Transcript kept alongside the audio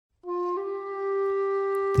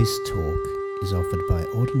This talk is offered by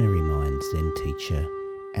Ordinary Mind Zen teacher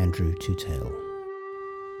Andrew Tutel.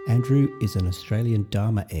 Andrew is an Australian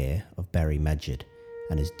Dharma heir of Barry Magid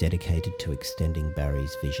and is dedicated to extending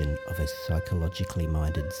Barry's vision of a psychologically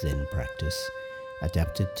minded Zen practice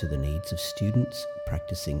adapted to the needs of students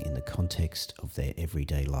practicing in the context of their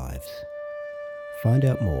everyday lives. Find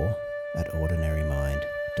out more at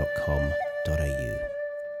ordinarymind.com.au.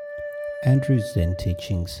 Andrew's Zen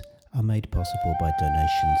teachings are made possible by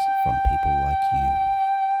donations from people like you.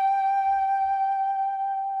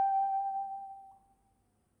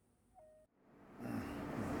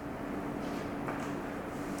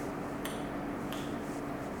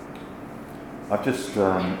 I've just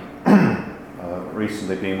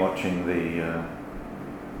recently been watching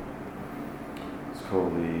it's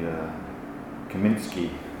called the Kaminsky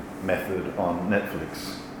Method on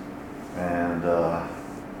Netflix, and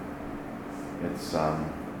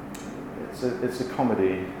it's a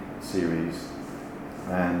comedy series,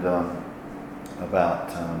 and about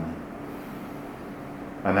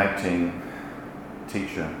an acting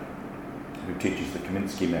teacher who teaches the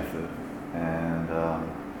Kaminsky Method, and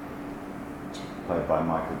played by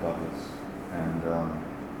Michael Douglas,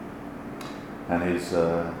 and his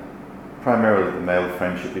primarily the male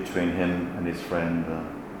friendship between him and his friend,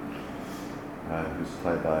 who's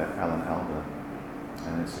played by Alan Alda,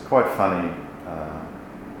 and it's a quite funny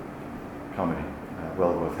comedy,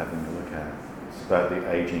 well worth having a look at. It's about the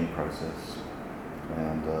aging process,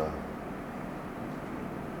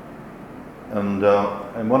 and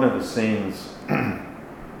one of the scenes,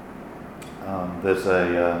 there's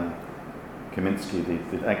a Kaminsky,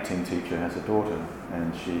 the acting teacher, has a daughter,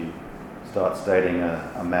 and she starts dating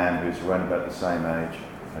a man who's around about the same age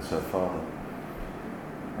as her father,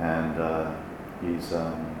 and he's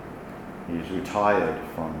retired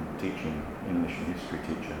from teaching, English and history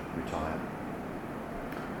teacher, retired,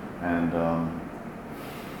 and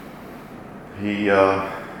he's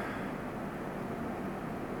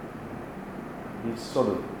sort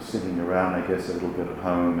of sitting around, I guess, a little bit at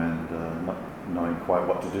home, and not knowing quite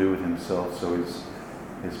what to do with himself, so his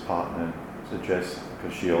partner suggests,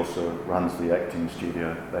 because she also runs the acting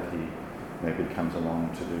studio, that he maybe comes along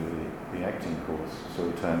to do the acting course. So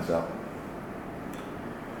he turns up,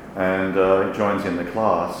 and he joins in the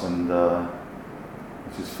class, and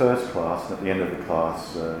it's his first class, and at the end of the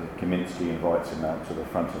class, Kaminsky invites him out to the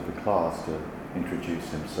front of the class to introduce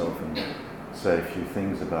himself and say a few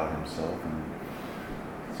things about himself. And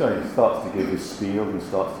so he starts to give his spiel and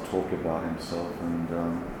starts to talk about himself, and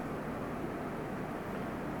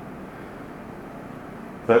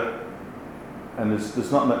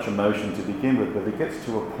there's not much emotion to begin with, but it gets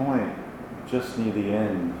to a point just near the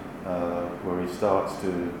end where he starts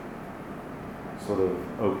to sort of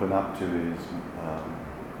open up to his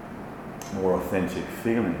more authentic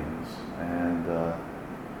feelings, and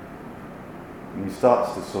he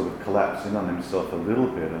starts to sort of collapse in on himself a little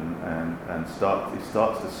bit, and he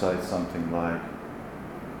starts to say something like,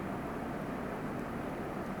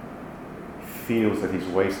 he feels that he's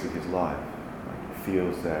wasted his life. Like he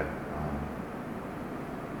feels that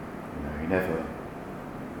he never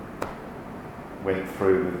went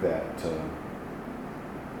through with that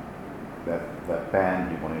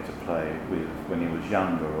band he wanted to play with when he was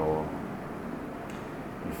younger, or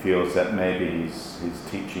he feels that maybe his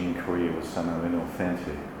teaching career was somehow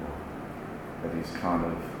inauthentic, or that he's kind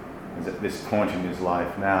of is at this point in his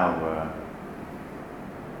life now where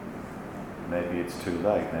maybe it's too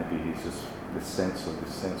late. Maybe he's just this sense of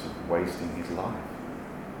wasting his life.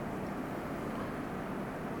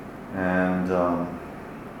 And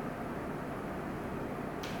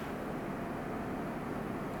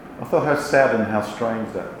I thought how sad and how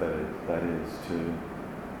strange that is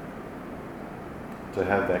to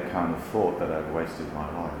have that kind of thought that I've wasted my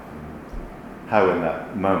life, and how in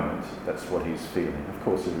that moment that's what he's feeling. Of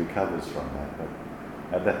course he recovers from that, but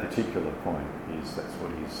at that particular point that's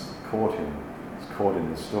what he's caught in. He's caught in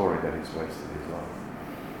the story that he's wasted his life.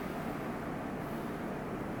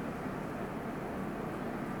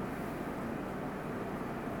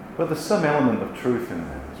 But there's some element of truth in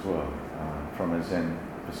that as well, from a Zen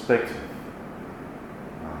perspective.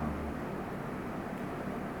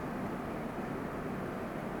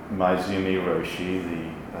 Maizumi Roshi,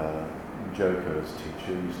 the Joko's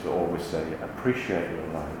teacher, used to always say, appreciate your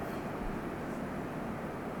life.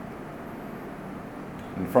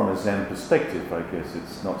 And from a Zen perspective, I guess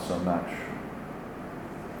it's not so much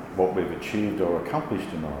what we've achieved or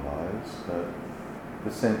accomplished in our lives, but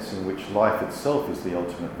the sense in which life itself is the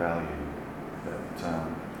ultimate value,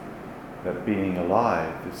 that being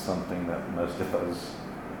alive is something that most of us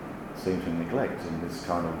seem to neglect in this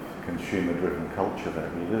kind of consumer-driven culture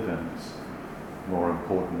that we live in. It's more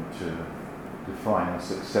important to define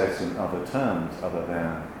success in other terms other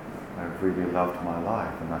than I've really loved my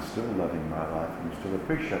life and I'm still loving my life and I'm still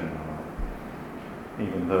appreciating my life.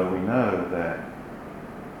 Even though we know that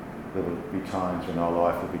there will be times when our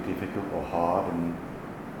life will be difficult or hard, and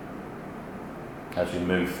as we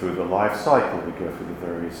move through the life cycle we go through the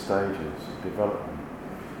various stages of development.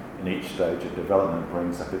 And each stage of development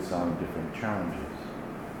brings up its own different challenges.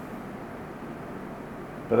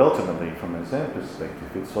 But ultimately, from a Zen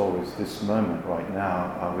perspective, it's always this moment right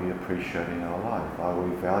now. Are we appreciating our life? Are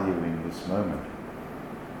we valuing this moment?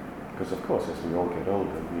 Because of course, as we all get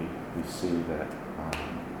older, we see that,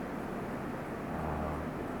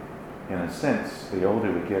 in a sense, the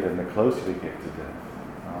older we get and the closer we get to death,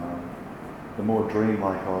 the more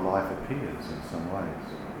dreamlike our life appears in some ways.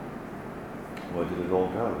 Where did it all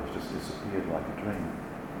go? It just disappeared like a dream.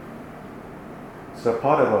 So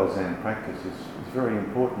part of our Zen practice is very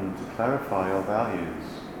important to clarify our values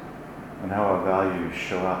and how our values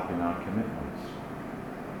show up in our commitments.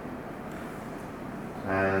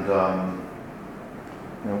 And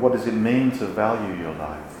what does it mean to value your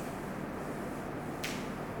life?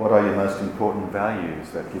 What are your most important values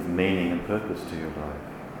that give meaning and purpose to your life?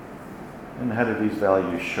 And how do these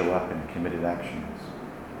values show up in committed actions?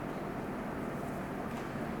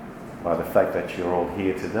 By the fact that you're all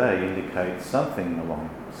here today indicates something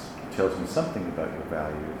tells me something about your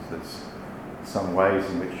values. There's some ways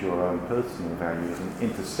in which your own personal values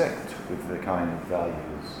intersect with the kind of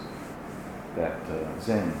values that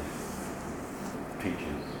Zen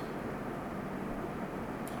teaches.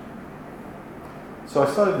 So I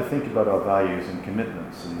started to think about our values and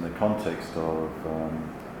commitments in the context of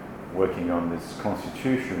working on this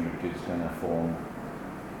constitution, which is going to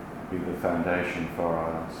be the foundation for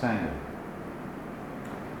our Sangha.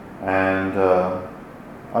 And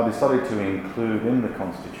I decided to include in the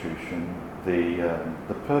constitution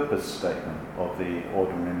the purpose statement of the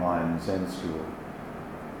Ordinary Mind Zen School.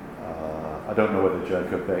 I don't know whether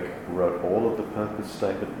Joko Beck wrote all of the purpose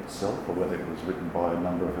statement itself or whether it was written by a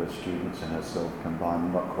number of her students and herself combined.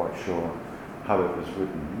 I'm not quite sure how it was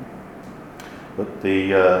written. But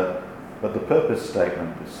the purpose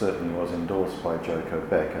statement certainly was endorsed by Joko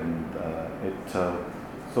Beck, and it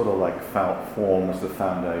sort of like forms the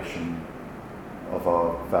foundation of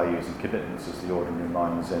our values and commitments as the Ordinary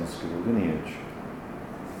Mind Zen School lineage.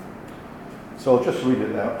 So I'll just read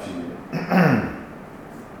it out to you.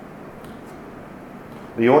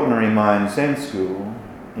 The Ordinary Mind Zen School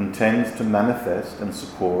intends to manifest and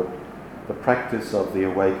support the practice of the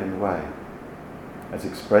awakened way, as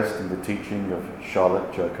expressed in the teaching of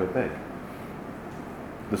Charlotte Joko Beck.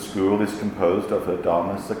 The school is composed of her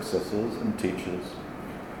Dharma successors and teachers,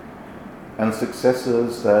 and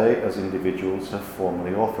successors they, as individuals, have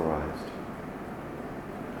formally authorized.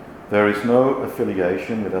 There is no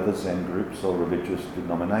affiliation with other Zen groups or religious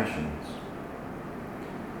denominations.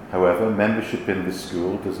 However, membership in this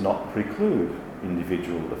school does not preclude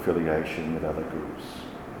individual affiliation with other groups.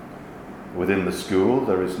 Within the school,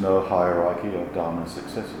 there is no hierarchy of Dharma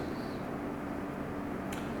successors.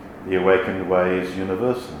 The awakened way is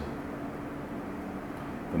universal.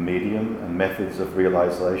 The medium and methods of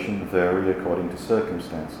realization vary according to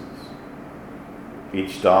circumstances.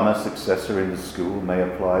 Each Dharma successor in the school may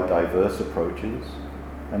apply diverse approaches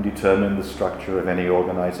and determine the structure of any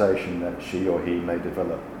organization that she or he may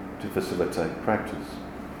develop to facilitate practice.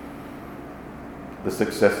 The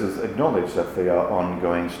successors acknowledge that they are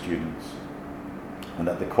ongoing students and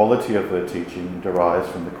that the quality of their teaching derives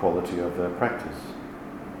from the quality of their practice.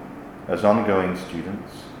 As ongoing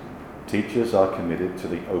students, teachers are committed to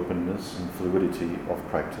the openness and fluidity of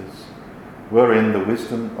practice, wherein the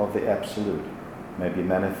wisdom of the Absolute may be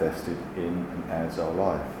manifested in and as our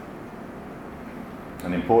life.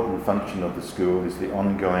 An important function of the school is the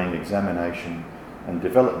ongoing examination and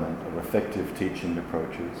development of effective teaching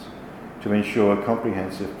approaches to ensure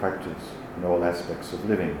comprehensive practice in all aspects of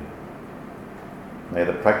living. May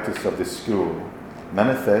the practice of this school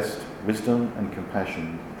manifest wisdom and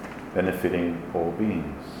compassion benefiting all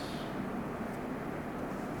beings.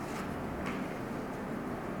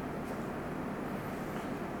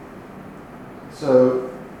 So,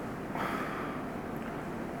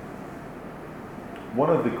 one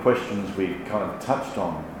of the questions we've kind of touched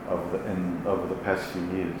on over the past few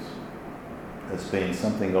years has been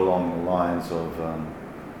something along the lines of,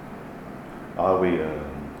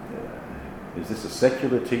 is this a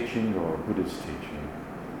secular teaching or a Buddhist teaching?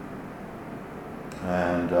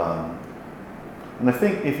 And I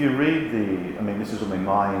think if you read this is only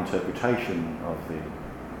my interpretation of the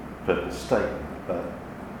purpose statement, but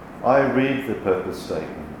I read the purpose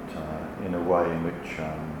statement in a way in which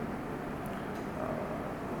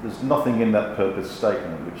there's nothing in that purpose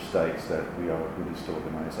statement which states that we are a Buddhist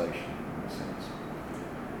organisation, in a sense.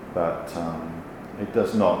 But it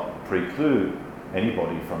does not preclude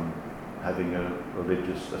anybody from having a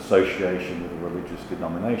religious association with a religious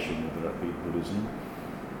denomination, whether it be Buddhism,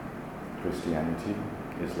 Christianity,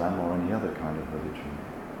 Islam, or any other kind of religion.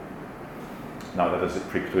 Neither does it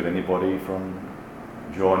preclude anybody from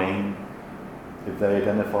joining if they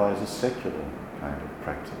identify as a secular kind of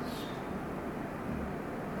practice.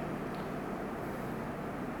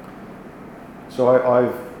 So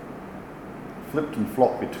I've flipped and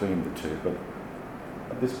flopped between the two, but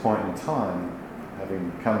at this point in time,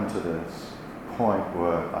 having come to this point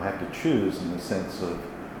where I have to choose in the sense of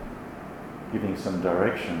giving some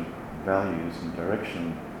direction, values and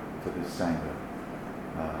direction to this Sangha,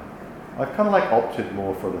 I've kind of like opted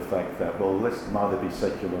more for the fact that, well, let's neither be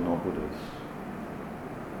secular nor Buddhist.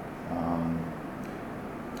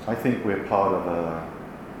 I think we're part of a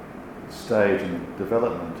stage in the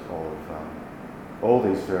development of all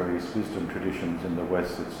these various wisdom traditions in the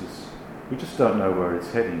West. We just don't know where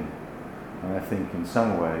it's heading. And I think in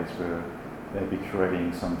some ways we're maybe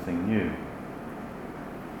creating something new,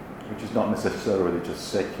 which is not necessarily just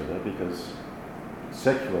secular, because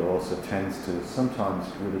secular also tends to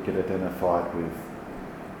sometimes really get identified with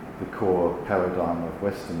the core paradigm of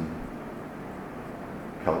Western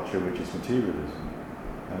culture, which is materialism.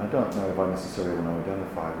 And I don't know if I necessarily want to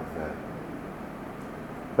identify with that.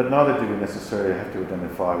 But neither do we necessarily have to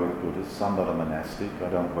identify with Buddhists. I'm not a monastic, I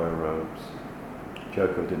don't wear robes.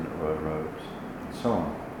 Joko didn't wear robes, and so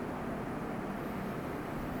on.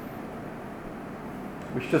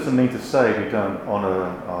 Which doesn't mean to say we don't honour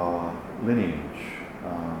our lineage.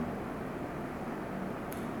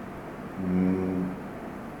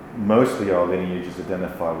 Mostly our lineage is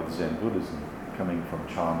identified with Zen Buddhism, coming from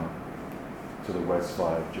China to the west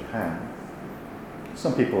via Japan.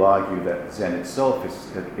 Some people argue that Zen itself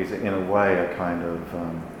is in a way a kind of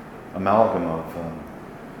amalgam of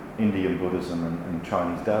Indian Buddhism and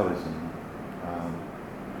Chinese Taoism.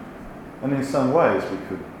 And in some ways we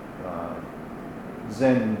could,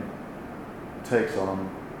 Zen takes on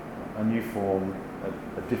a new form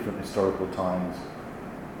at different historical times,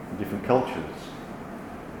 in different cultures.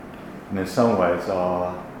 And in some ways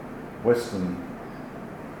our Western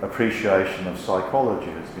appreciation of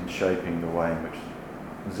psychology has been shaping the way in which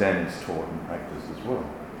Zen is taught and practiced as well.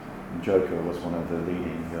 And Joko was one of the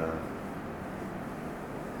leading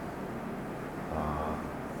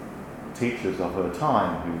teachers of her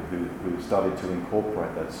time who started to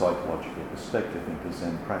incorporate that psychological perspective into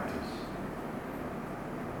Zen practice.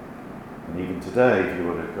 And even today, if you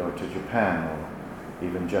were to go to Japan, or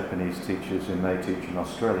even Japanese teachers who may teach in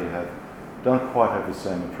Australia don't quite have the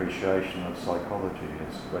same appreciation of psychology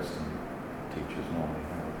as Western teachers normally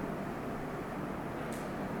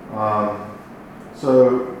have.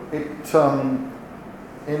 So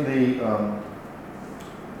in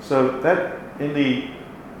the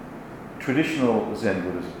traditional Zen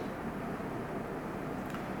Buddhism,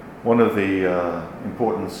 one of the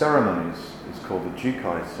important ceremonies is called the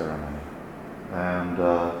Jukai ceremony, and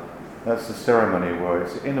that's the ceremony where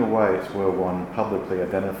in a way it's where one publicly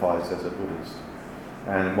identifies as a Buddhist,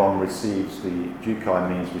 and one receives the Jukai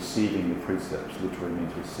means receiving the precepts, literally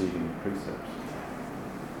means receiving the precepts.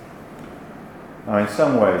 Now, in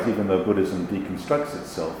some ways, even though Buddhism deconstructs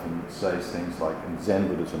itself and says things like, and Zen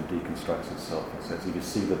Buddhism deconstructs itself and says, if you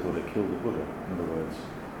see the Buddha, kill the Buddha, in other words.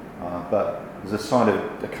 But there's a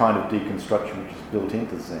kind of deconstruction which is built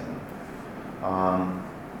into Zen.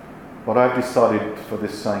 But I've decided for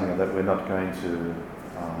this Sangha that we're not going to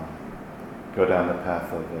go down the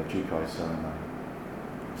path of a Jukai ceremony.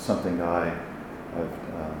 Something that I have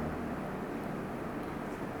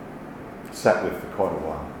sat with for quite a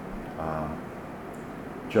while.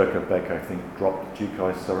 Joko Beck, I think, dropped the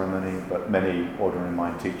Jukai ceremony, but many ordinary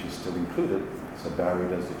mind teachers still include it. So Barry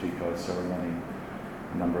does the Jukai ceremony,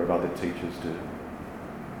 a number of other teachers do.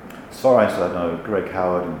 As far as I know, Greg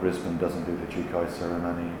Howard in Brisbane doesn't do the Jukai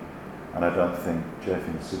ceremony, and I don't think Jeff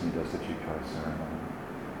in Sydney does the Jukai ceremony.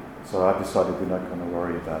 So I've decided we're not going to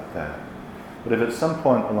worry about that. But if at some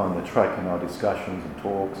point along the track in our discussions and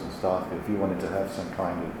talks and stuff, if you wanted to have some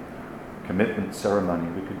kind of commitment ceremony,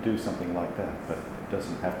 we could do something like that, but it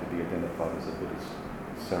doesn't have to be identified as a Buddhist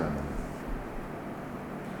ceremony.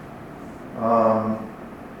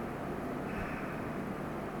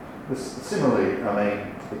 Similarly,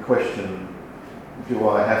 the question, do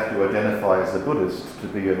I have to identify as a Buddhist to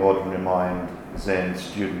be an ordinary mind Zen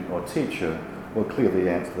student or teacher? Well, clearly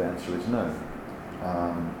the answer is no.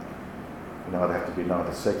 I'd have to be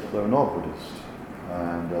neither secular nor Buddhist.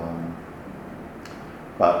 And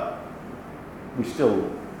but we still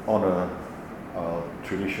honour our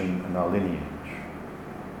tradition and our lineage.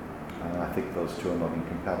 And I think those two are not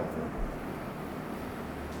incompatible.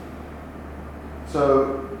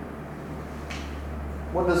 So,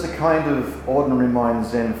 what does a kind of ordinary mind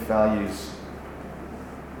Zen values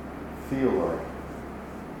feel like?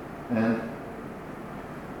 And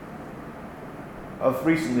I've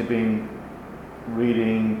recently been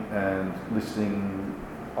reading and listening.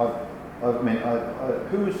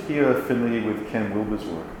 Who is here familiar with Ken Wilber's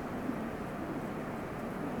work?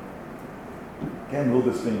 Ken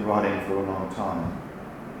Wilber's been writing for a long time,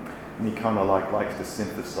 and he kind of likes to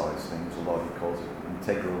synthesize things a lot. He calls it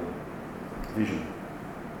integral vision.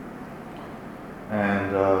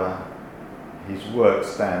 And his work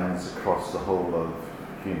spans across the whole of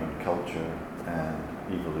human culture and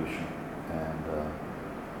evolution. And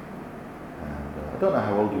I don't know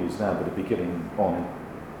how old he is now, but he'll be getting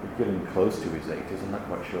close to his 80s. I'm not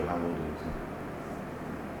quite sure how old he is.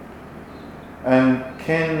 And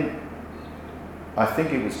Ken, I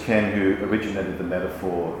think it was Ken who originated the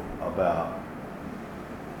metaphor about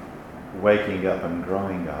waking up and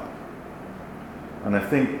growing up. And I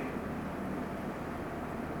think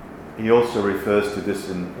he also refers to this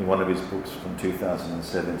in one of his books from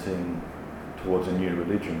 2017, Towards a New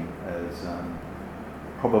Religion, as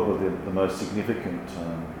probably the most significant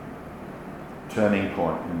turning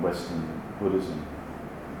point in Western Buddhism.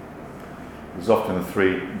 There's often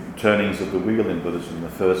three turnings of the wheel in Buddhism. The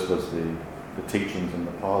first was the teachings in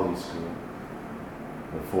the Pali school,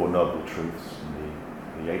 the Four Noble Truths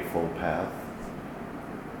and the Eightfold Path.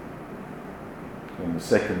 And the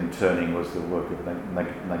second turning was the work of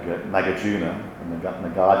Nagarjuna,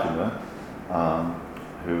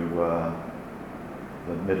 who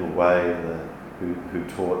the middle way, who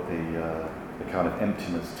taught the kind of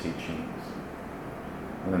emptiness teachings.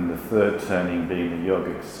 And then the third turning being the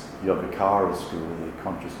Yogacara school, the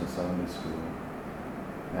consciousness-only school.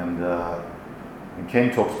 And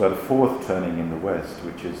Ken talks about a fourth turning in the West,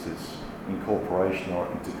 which is this incorporation or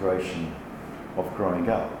integration of growing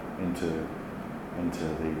up into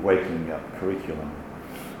the waking up curriculum.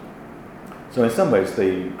 So in some ways,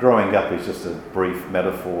 the growing up is just a brief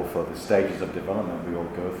metaphor for the stages of development we all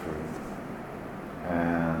go through,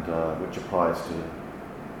 and which applies to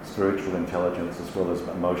spiritual intelligence as well as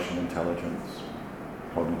emotional intelligence,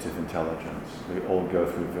 cognitive intelligence. We all go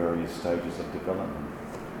through various stages of development.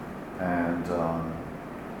 And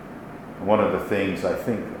one of the things I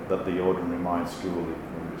think that the Ordinary Mind School,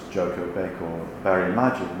 whether it's Joko Beck or Barry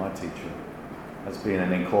Magid, my teacher, has been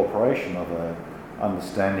an incorporation of an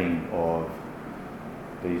understanding of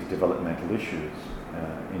these developmental issues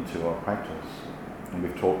into our practice. And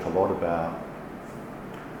we've talked a lot about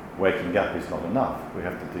waking up is not enough. We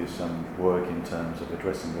have to do some work in terms of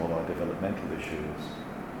addressing all our developmental issues,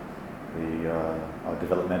 our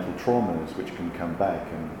developmental traumas which can come back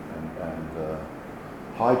and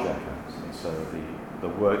hijack us. And so the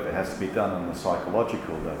work that has to be done on the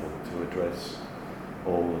psychological level to address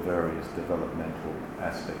all the various developmental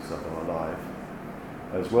aspects of our life,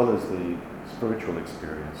 as well as the spiritual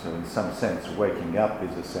experience. So in some sense, waking up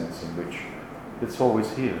is a sense in which it's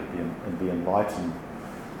always here, the enlightened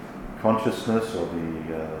consciousness or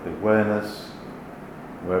the awareness,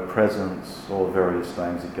 where presence, all the various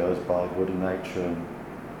names it goes by, Buddha nature,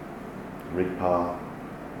 Rigpa,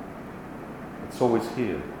 it's always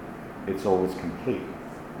here. It's always complete.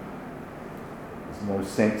 There's no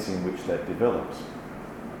sense in which that develops.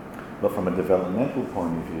 But from a developmental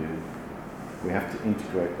point of view, we have to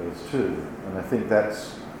integrate those two. And I think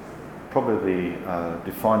that's probably a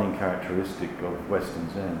defining characteristic of Western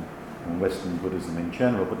Zen and Western Buddhism in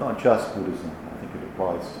general, but not just Buddhism. I think it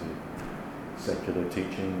applies to secular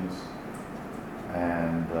teachings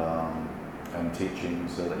and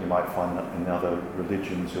teachings that you might find in other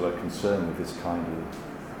religions who are concerned with this kind of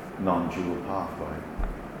non-dual pathway.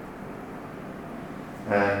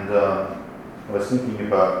 And I was thinking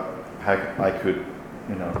about how I could,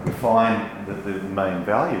 refine the main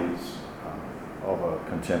values of a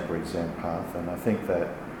contemporary Zen path, and I think that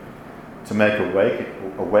to make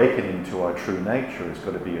awakening to our true nature has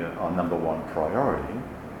got to be our number one priority.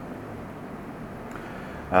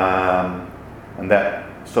 And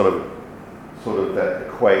that sort of that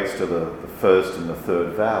equates to the first and the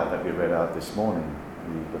third vow that we read out this morning,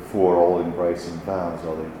 the four all-embracing vows,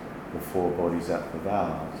 or the four bodhisattva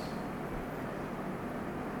vows.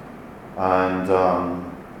 And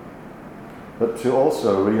but to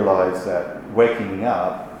also realize that waking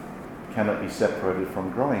up cannot be separated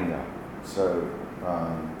from growing up. So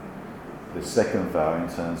The second vow, in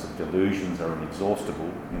terms of delusions, are inexhaustible.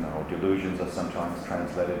 Delusions are sometimes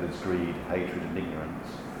translated as greed, hatred, and ignorance.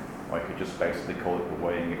 Or I could just basically call it the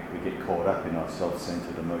way we get caught up in our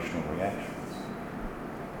self-centered emotional reactions,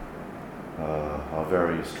 our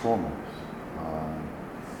various traumas.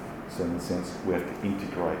 So in a sense, we have to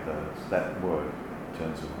integrate that work in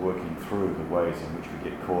terms of working through the ways in which we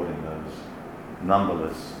get caught in those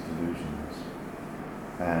numberless delusions.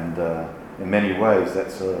 And in many ways,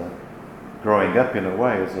 that's growing up in a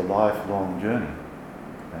way is a lifelong journey.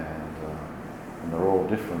 And there are all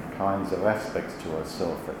different kinds of aspects to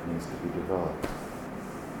ourself that needs to be developed.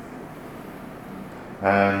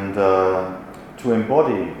 And to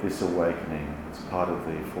embody this awakening as part of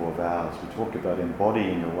the 4 vows, we talk about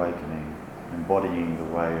embodying awakening, embodying the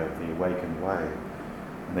way of the awakened way.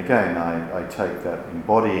 And again, I take that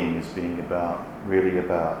embodying as being really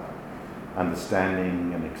about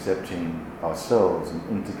understanding and accepting ourselves and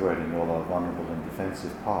integrating all our vulnerable and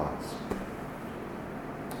defensive parts.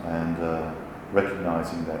 And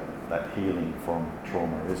recognizing that healing from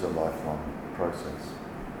trauma is a lifelong process.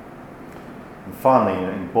 And finally,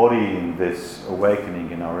 embodying this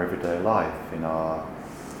awakening in our everyday life, in our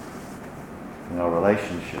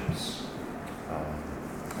relationships,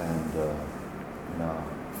 and in our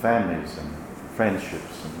families and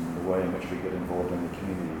friendships, and the way in which we get involved in the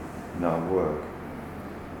community, in our work.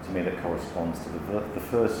 To me, that corresponds to the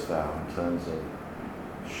first vow in terms of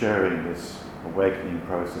sharing this awakening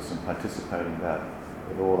process and participating in that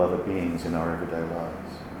with all other beings in our everyday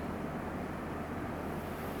lives.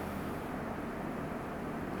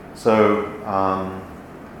 So,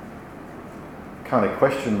 kind of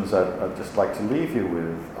questions I'd just like to leave you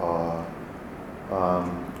with are,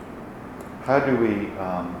 how do we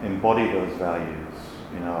embody those values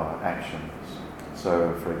in our actions?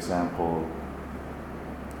 So, for example,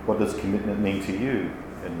 what does commitment mean to you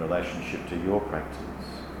in relationship to your practice?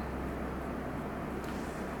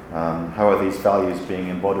 How are these values being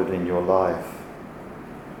embodied in your life,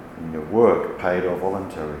 in your work, paid or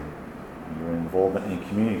voluntary, in your involvement in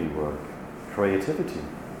community work, creativity,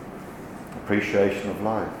 appreciation of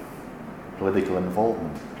life, political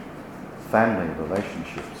involvement, family,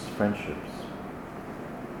 relationships, friendships?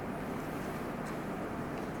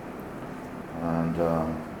 And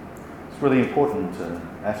it's really important to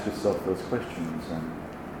ask yourself those questions and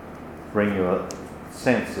bring your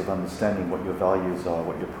sense of understanding what your values are,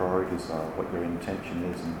 what your priorities are, what your intention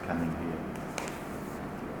is in coming here.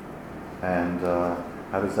 And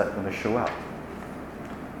how is that going to show up?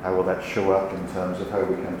 How will that show up in terms of how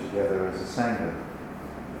we come together as a Sangha,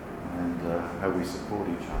 and how we support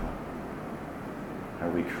each other, how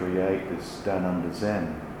we create this down under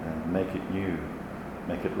Zen and make it new,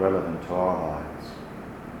 make it relevant to our lives,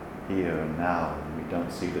 here and now. And we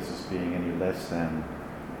don't see this as being any less than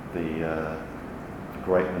the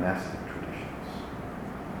great monastic traditions.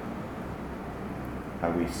 How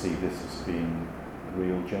we see this as being a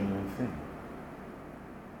real, genuine thing.